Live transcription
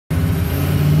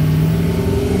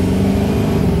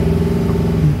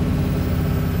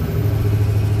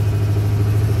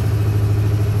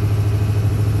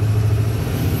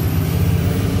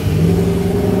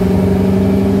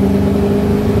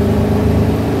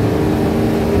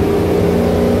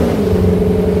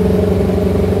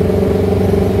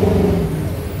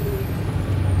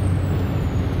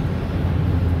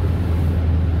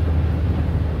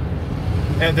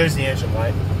Yeah, there's the engine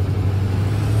light.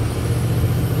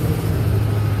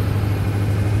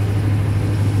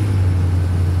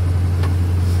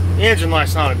 The engine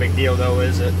light's not a big deal though,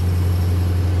 is it?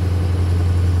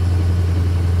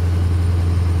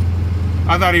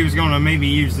 I thought he was going to maybe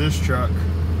use this truck. I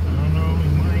don't know, he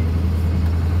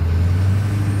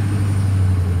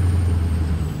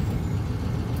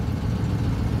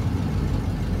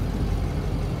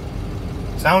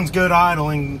might. Sounds good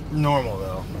idling normal though.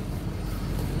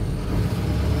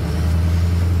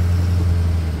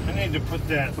 I need to put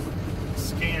that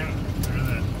scan or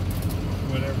that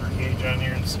whatever gauge on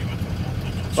here and see what the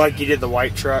voltage is. Like you did the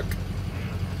white truck.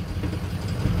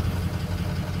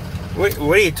 What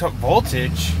do you took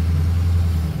voltage?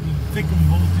 Thicken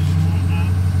voltage and whatnot.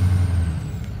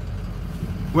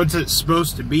 What's it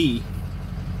supposed to be?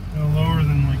 No lower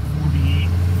than like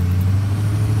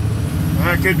 48.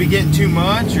 I could be getting too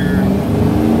much, or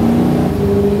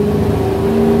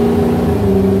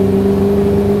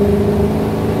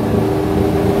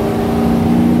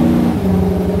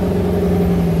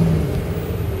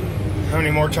how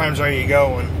many more times are you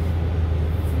going?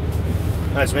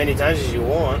 As many times as you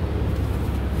want.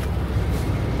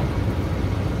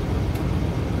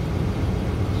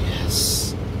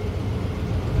 Yes.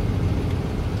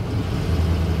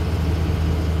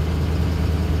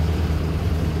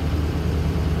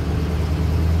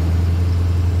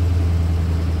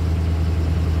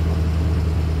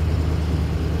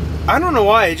 I don't know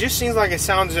why, it just seems like it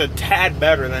sounds a tad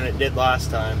better than it did last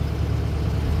time.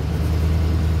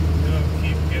 It'll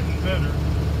keep getting better.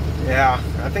 Yeah,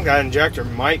 I think that injector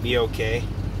might be okay.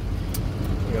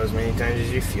 You go as many times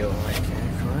as you feel like,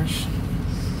 of course.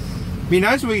 Be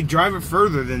nice if we could drive it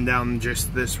further than down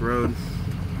just this road.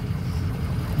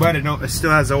 But it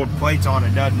still has old plates on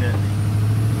it, doesn't it?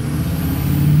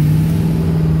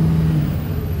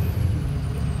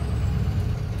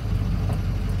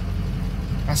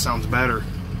 That sounds better.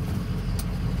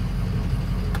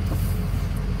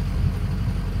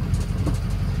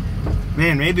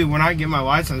 Man, maybe when I get my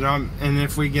license, and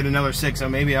if we get another 6,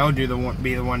 maybe I'll be the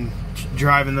one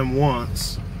driving them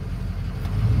once.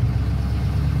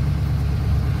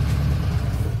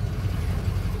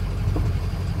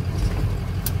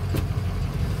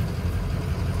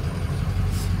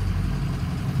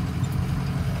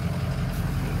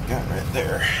 Got it right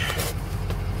there.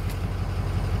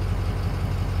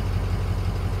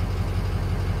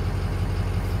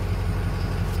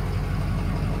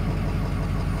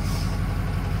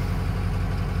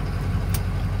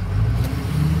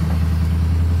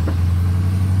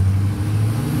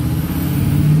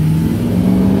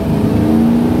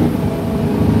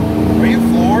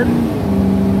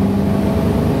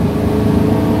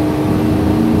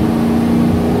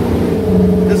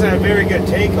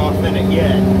 Takeoff in it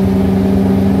yet.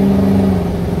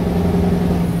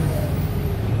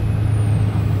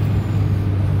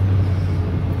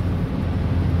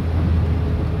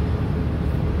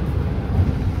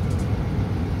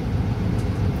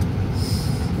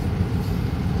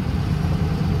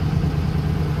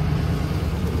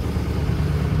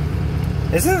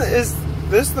 Is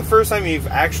this the first time you've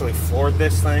actually floored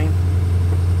this thing?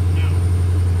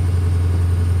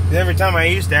 Every time I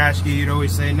used to ask you, you'd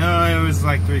always say, no, it was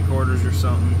like 3/4 or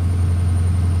something.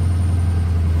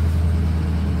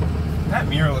 That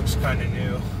mirror looks kind of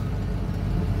new.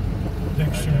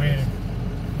 Texture made it.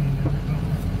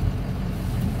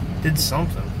 Did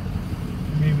something.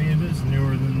 Maybe it is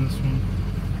newer than this one.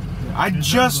 I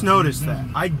just noticed that.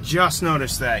 I just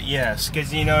noticed that, yes.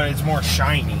 Because, you know, it's more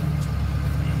shiny.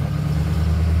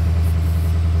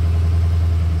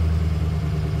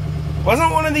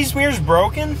 Wasn't one of these mirrors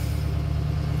broken?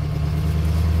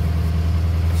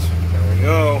 There we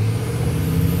go.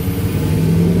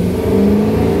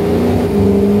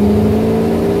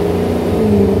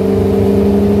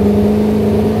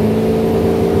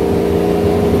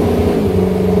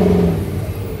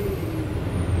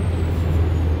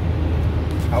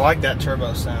 I like that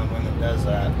turbo sound when it does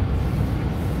that.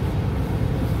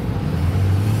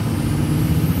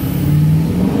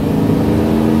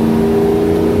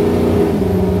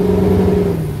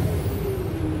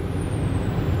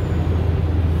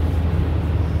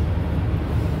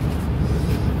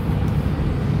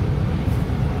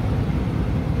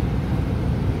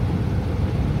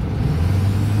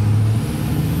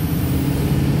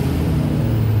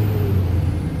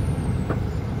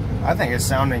 I think it's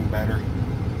sounding better.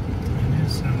 It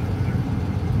is sounding better.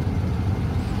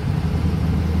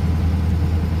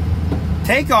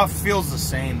 Takeoff feels the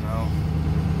same though.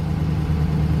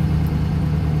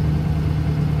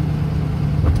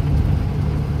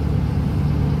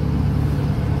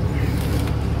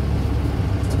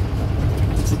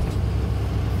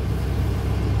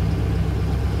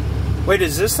 Wait,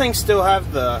 does this thing still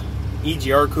have the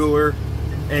EGR cooler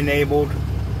enabled?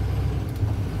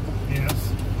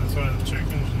 Yes, that's why the check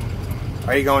engine lights on.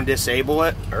 Are you going to disable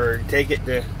it or take it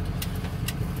to? It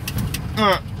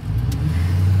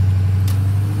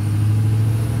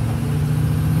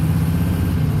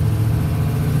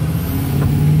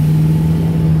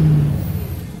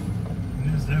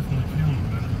is definitely feeling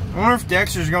better. I wonder if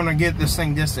Dexter's going to get this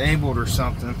thing disabled or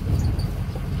something.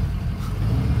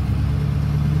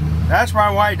 That's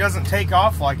probably why it doesn't take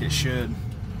off like it should.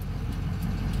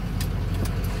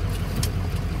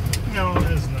 No, it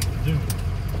has nothing to do with it.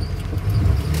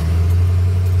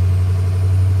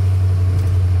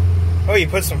 Oh, you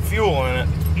put some fuel in it.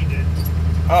 He did.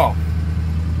 Oh.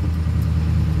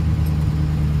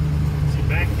 Is he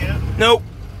back yet? Nope.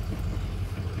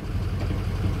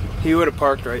 He would have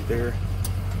parked right there.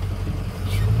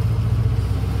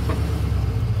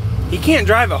 He can't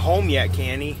drive it home yet,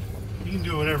 can he? He can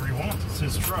do whatever he wants. It's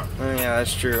his truck. Oh, yeah,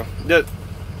 that's true.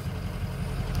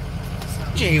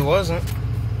 Gee, he wasn't.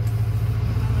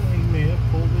 He may have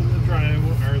pulled in the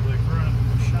driveway or the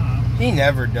garage shop. He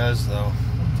never does, though.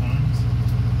 Sometimes.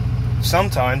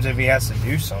 Sometimes, if he has to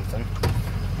do something.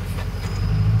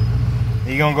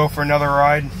 You gonna go for another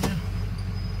ride? Yeah.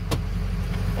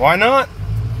 Why not?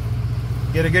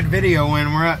 Get a good video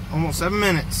in. We're at almost 7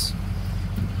 minutes.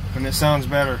 And it sounds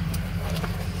better.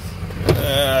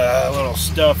 A little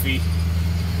stuffy.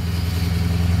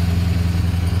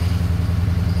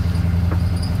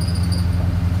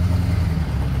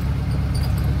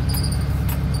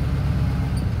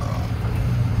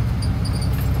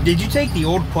 Did you take the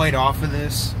old plate off of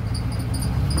this?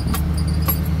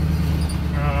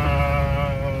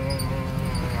 I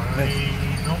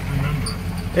don't remember.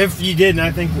 If you didn't,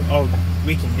 I think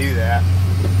we can do that.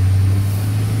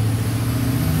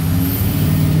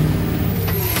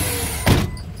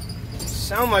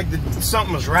 Sound like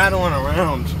something was rattling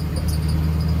around.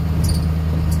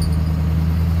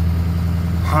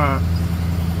 Huh.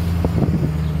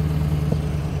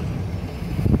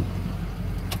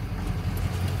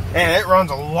 Man, it runs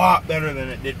a lot better than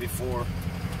it did before.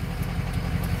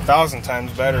 1,000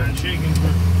 times better.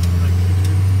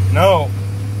 No.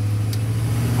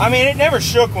 I mean, it never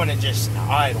shook when it just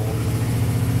idled.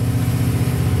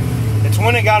 It's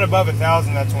when it got above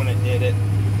 1,000, that's when it did it.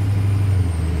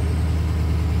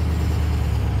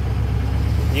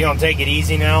 You gonna take it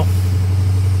easy now?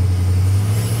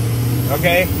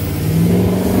 Okay.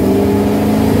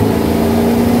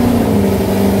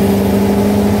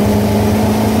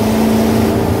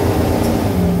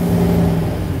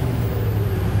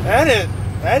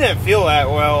 That didn't feel that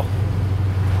well.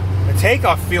 The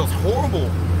takeoff feels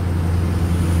horrible.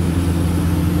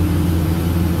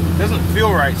 Doesn't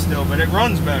feel right still, but it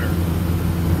runs better.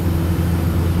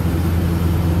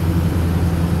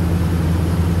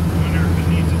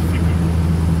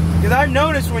 Because I've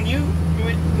noticed when you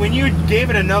gave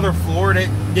it another floor,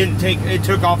 it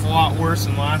took off a lot worse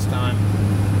than last time.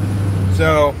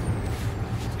 So,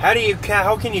 how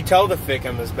can you tell the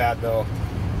Fickum is bad though?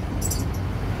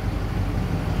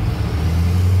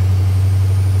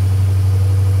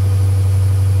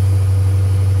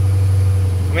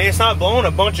 I mean, it's not blowing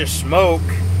a bunch of smoke.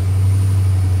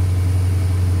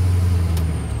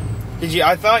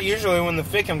 I thought usually when the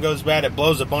Fickum goes bad, it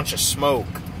blows a bunch of smoke.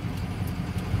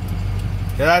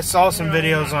 Yeah, I saw some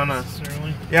videos on I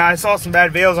saw some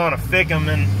bad videos on a Fickum,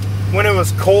 and when it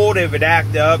was cold, it would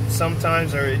act up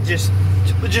sometimes, or it just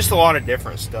a lot of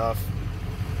different stuff.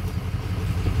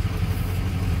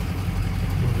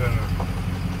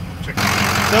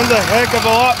 Sounds a heck of a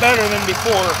lot better than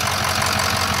before.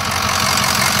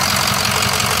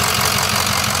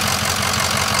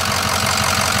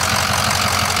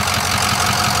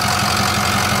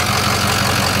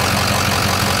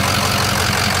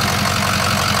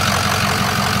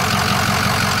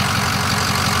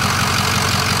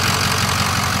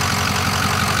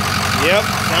 Yep,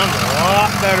 sounds a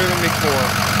lot better than before.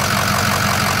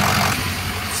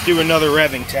 Let's do another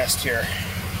revving test here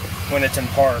when it's in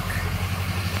park.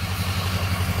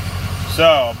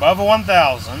 So, above a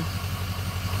 1,000.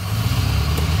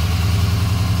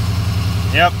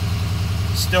 Yep,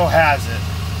 still has it.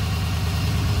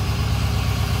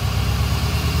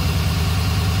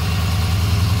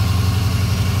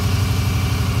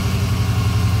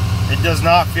 It does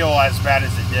not feel as bad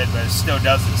as it did, but it still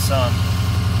does it some.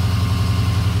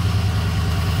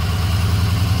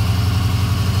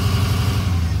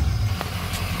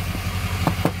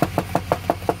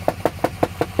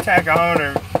 Tack on,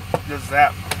 or does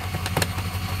that?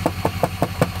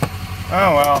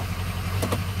 Oh well.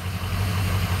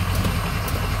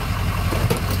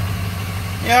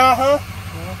 Yeah, huh?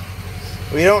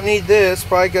 We don't need this,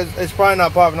 probably because it's probably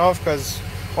not popping off because,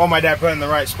 well, my dad put it in the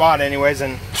right spot anyways,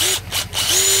 and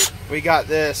we got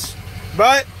this.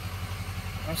 But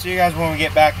I'll see you guys when we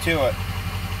get back to it.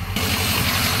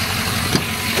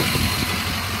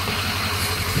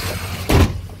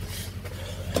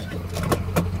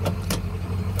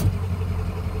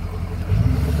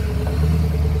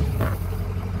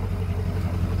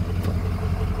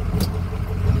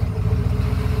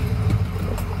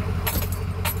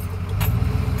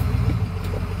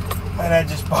 And I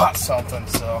just bought something,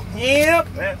 so yep,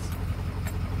 that's.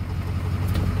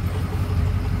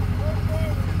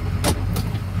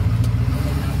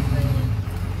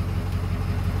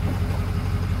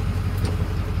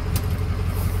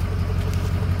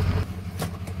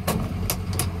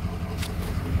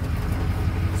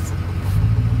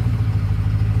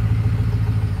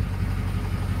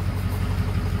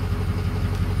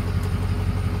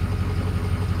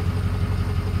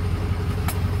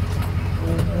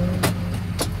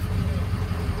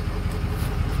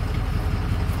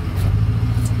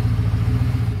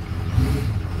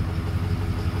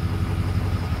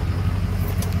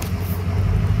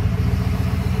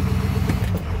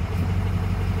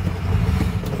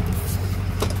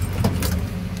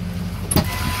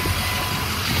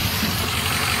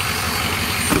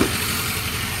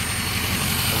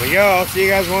 Go. I'll see you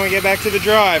guys when we get back to the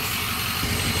drive.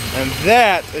 And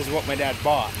that is what my dad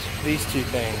bought. These two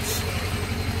things.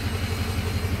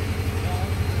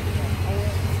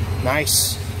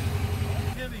 Nice.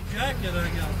 Heavy jacket I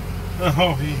got.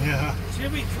 Oh yeah.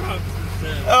 Jimmy Trucks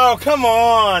instead. Oh, come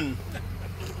on.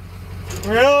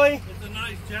 Really? It's a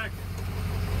nice jacket.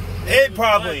 It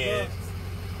probably is.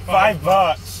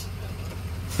 $5.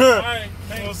 Alright,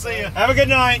 We'll see you. Have a good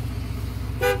night.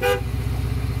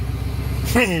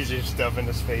 Here's your stuff in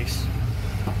his face.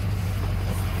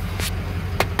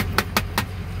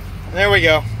 There we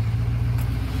go.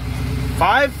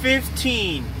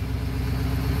 515.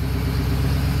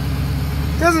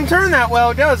 Doesn't turn that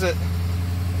well, does it?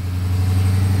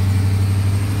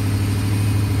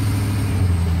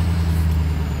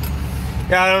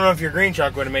 Yeah, I don't know if your green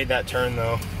truck would have made that turn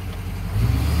though.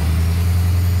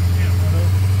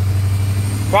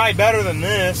 Probably better than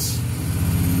this.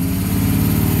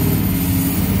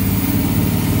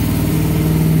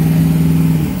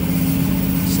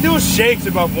 Still shakes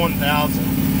above 1,000.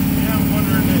 Yeah, I'm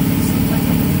wondering if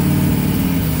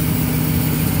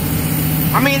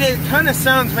I mean, it kind of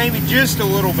sounds maybe just a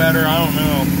little better. I don't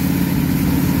know.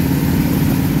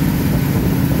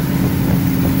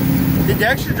 Did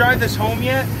Dexter drive this home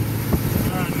yet? no.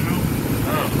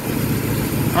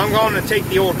 Oh. I'm going to take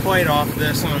the old plate off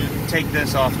this one and take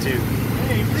this off too.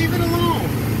 Hey, leave it alone.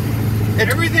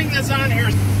 Everything that's on here.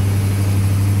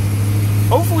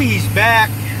 Hopefully he's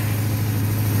back.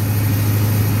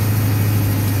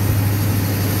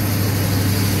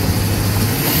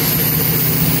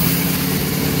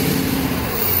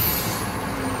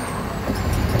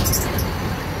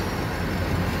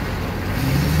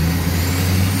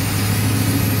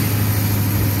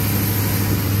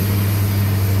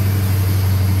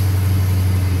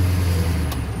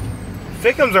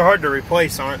 Victims are hard to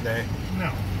replace, aren't they?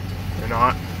 No. They're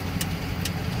not.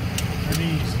 Pretty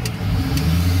easy.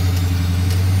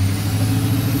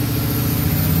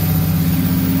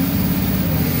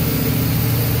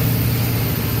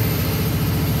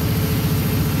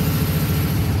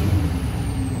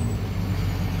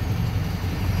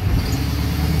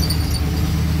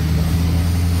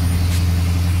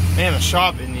 Man, the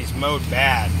shop in these mowed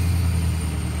bad.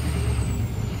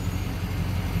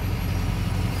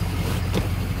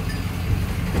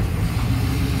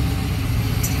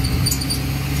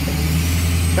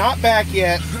 Not back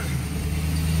yet.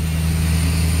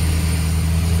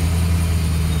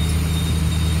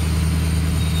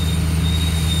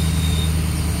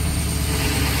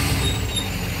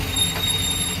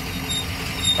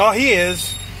 Oh, he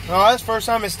is. Oh, that's the first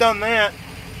time it's done that.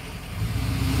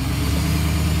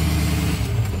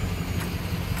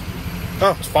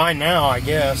 Oh, it's fine now, I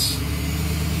guess.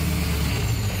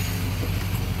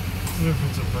 What if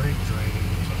it's a brake draining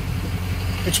or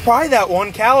something? It's probably that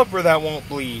one caliper that won't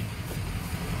bleed.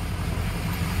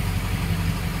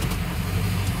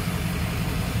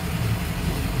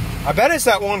 I bet it's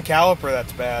that one caliper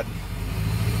that's bad.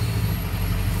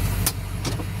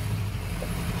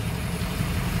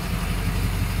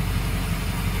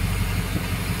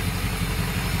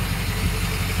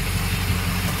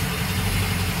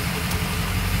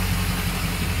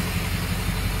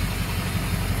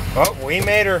 Oh, we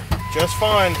made her just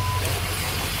fine.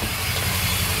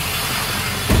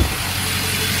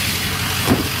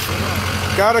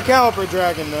 Got a caliper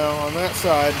dragging now on that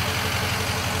side.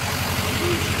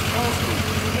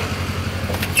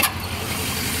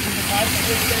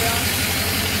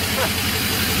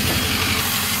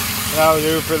 That'll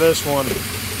do for this one.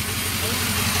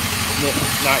 No,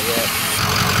 not yet.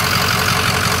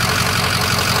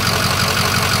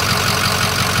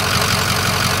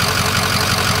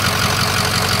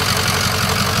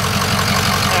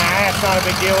 That's not a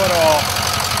big deal at all.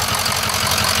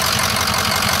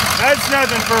 That's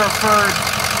nothing for a Ford.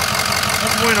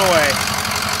 Let's win away.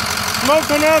 Smoke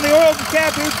coming out of the oil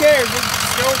cap, who cares? It's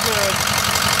still good.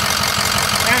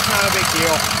 That's not a big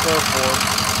deal for a Ford.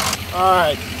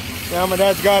 Alright, now my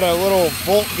dad's got a little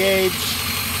volt gauge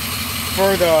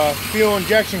for the fuel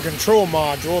injection control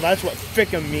module. That's what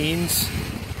FICM means.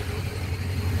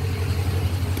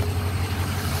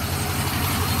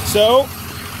 So,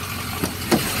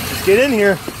 let's get in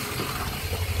here.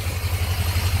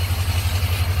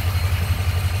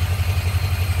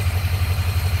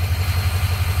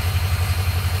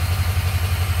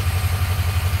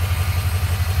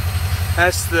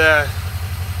 That's the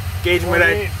gauge my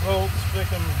dad. 48 volts,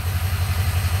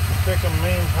 FICM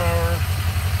main power.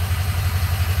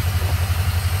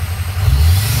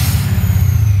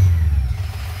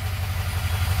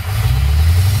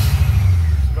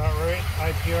 About right.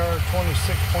 IPR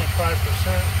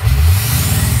 26.5%.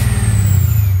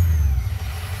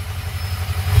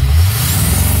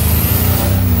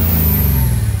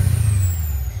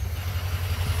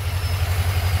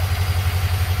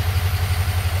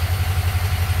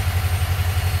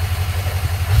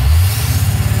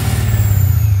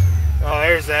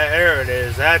 There it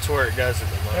is. That's where it does it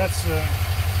the most. That's the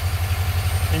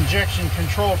injection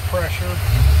control pressure.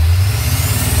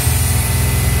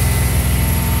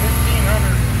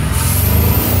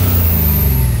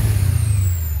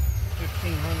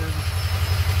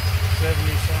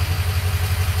 1570 something.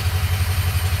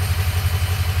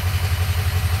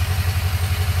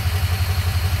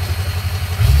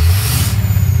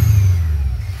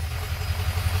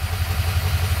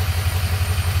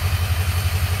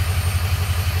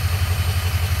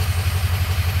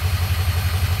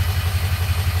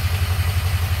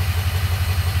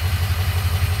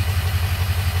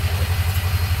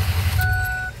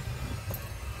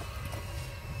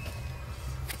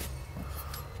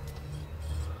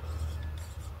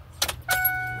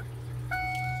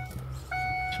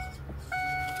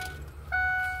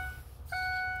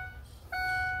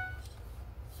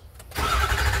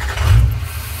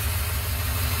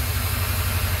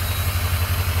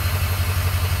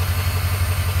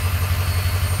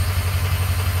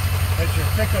 That's your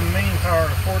FICM main power,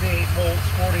 48 volts,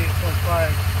 48.5.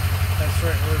 That's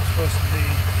right where it's supposed to be.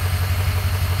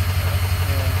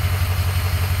 Yeah.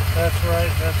 That's right,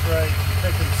 that's right. Your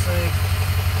FICM sync,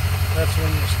 that's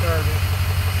when you start it.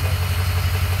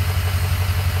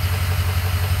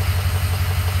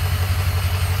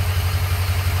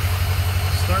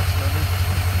 Starts better.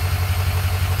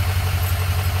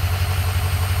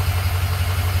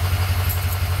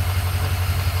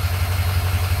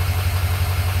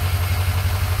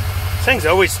 This thing's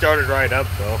always started right up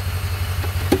though.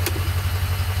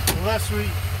 Unless we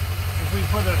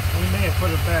may have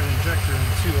put a bad injector in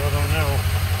too, I don't know.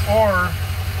 Or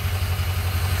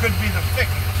it could be the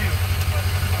FICM too, but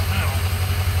I don't know.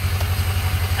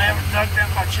 I haven't dug that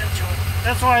much into it.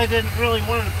 That's why I didn't really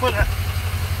want to put an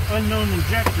unknown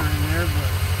injector in there,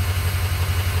 but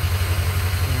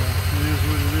it is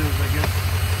what it is, I guess.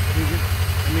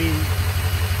 I mean,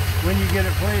 when you get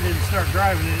it plated and start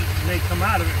driving it, it may come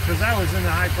out of it, because I was in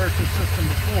the high pressure system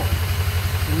before,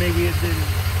 and maybe it didn't,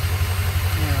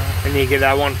 you know. And you get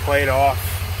that one plate off.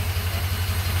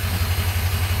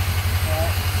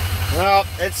 Well,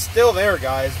 it's still there,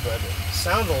 guys, but it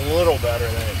sounds a little better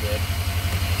than it did.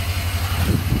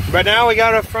 But now we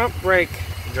got a front brake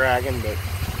dragging, but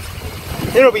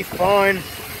it'll be fine.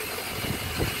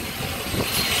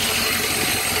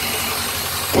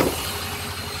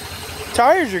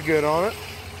 Tires are good on it.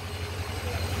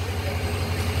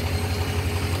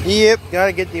 Yep,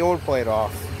 gotta get the old plate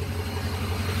off.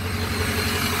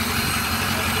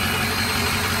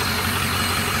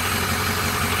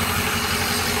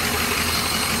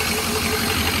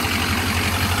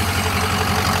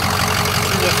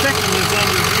 The FICM is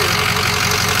under here.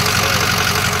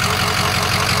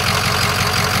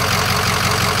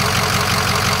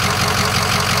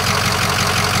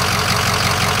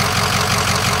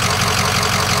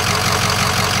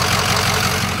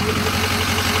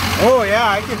 Oh yeah,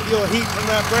 I can feel the heat from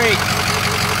that brake.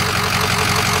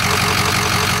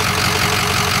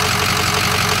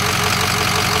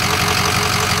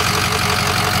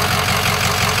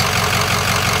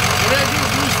 Did I do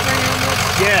blue spring on this?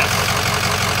 Yes.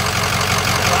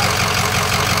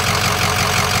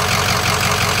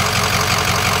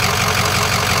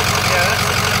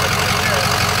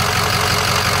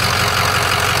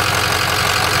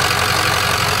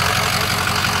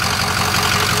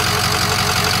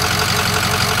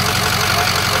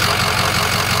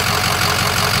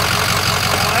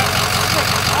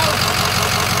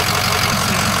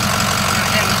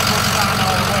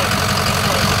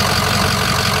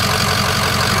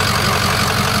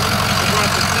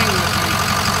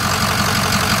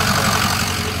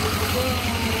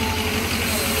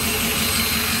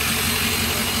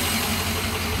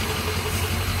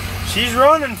 She's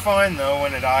running fine though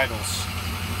when it idles.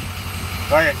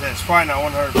 Like I said, it's probably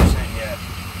not 100% yet.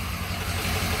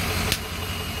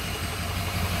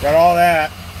 Got all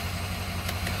that.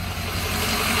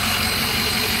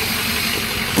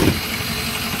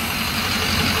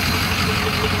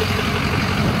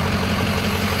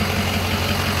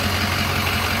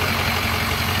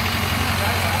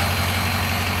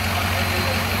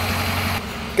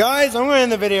 Guys, I'm going to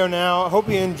end the video now. I hope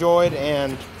you enjoyed,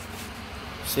 and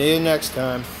see you next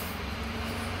time.